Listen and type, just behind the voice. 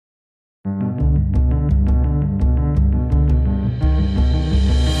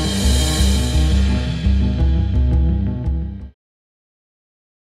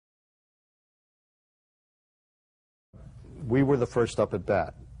we were the first up at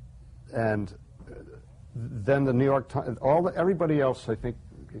bat. And then the New York Times, everybody else, I think,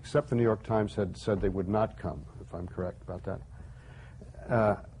 except the New York Times, had said they would not come, if I'm correct about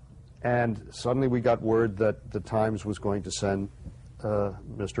that. And suddenly we got word that the Times was going to send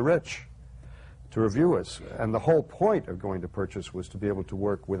Mr. Rich to review us. And the whole point of going to Purchase was to be able to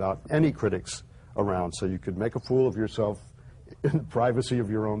work without any critics around, so you could make a fool of yourself in the privacy of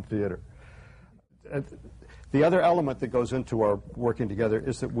your own theater. And the other element that goes into our working together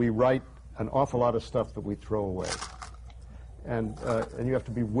is that we write an awful lot of stuff that we throw away. And you have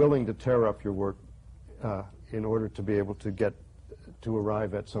to be willing to tear up your work in order to be able to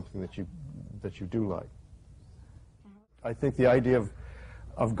arrive at something that you do like. I think the idea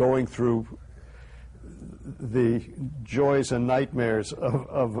of going through the joys and nightmares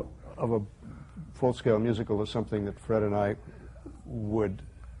of a full-scale musical is something that Fred and I would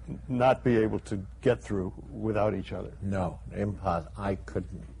not be able to get through without each other. No, impossible. I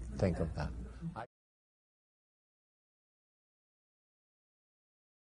couldn't think of that.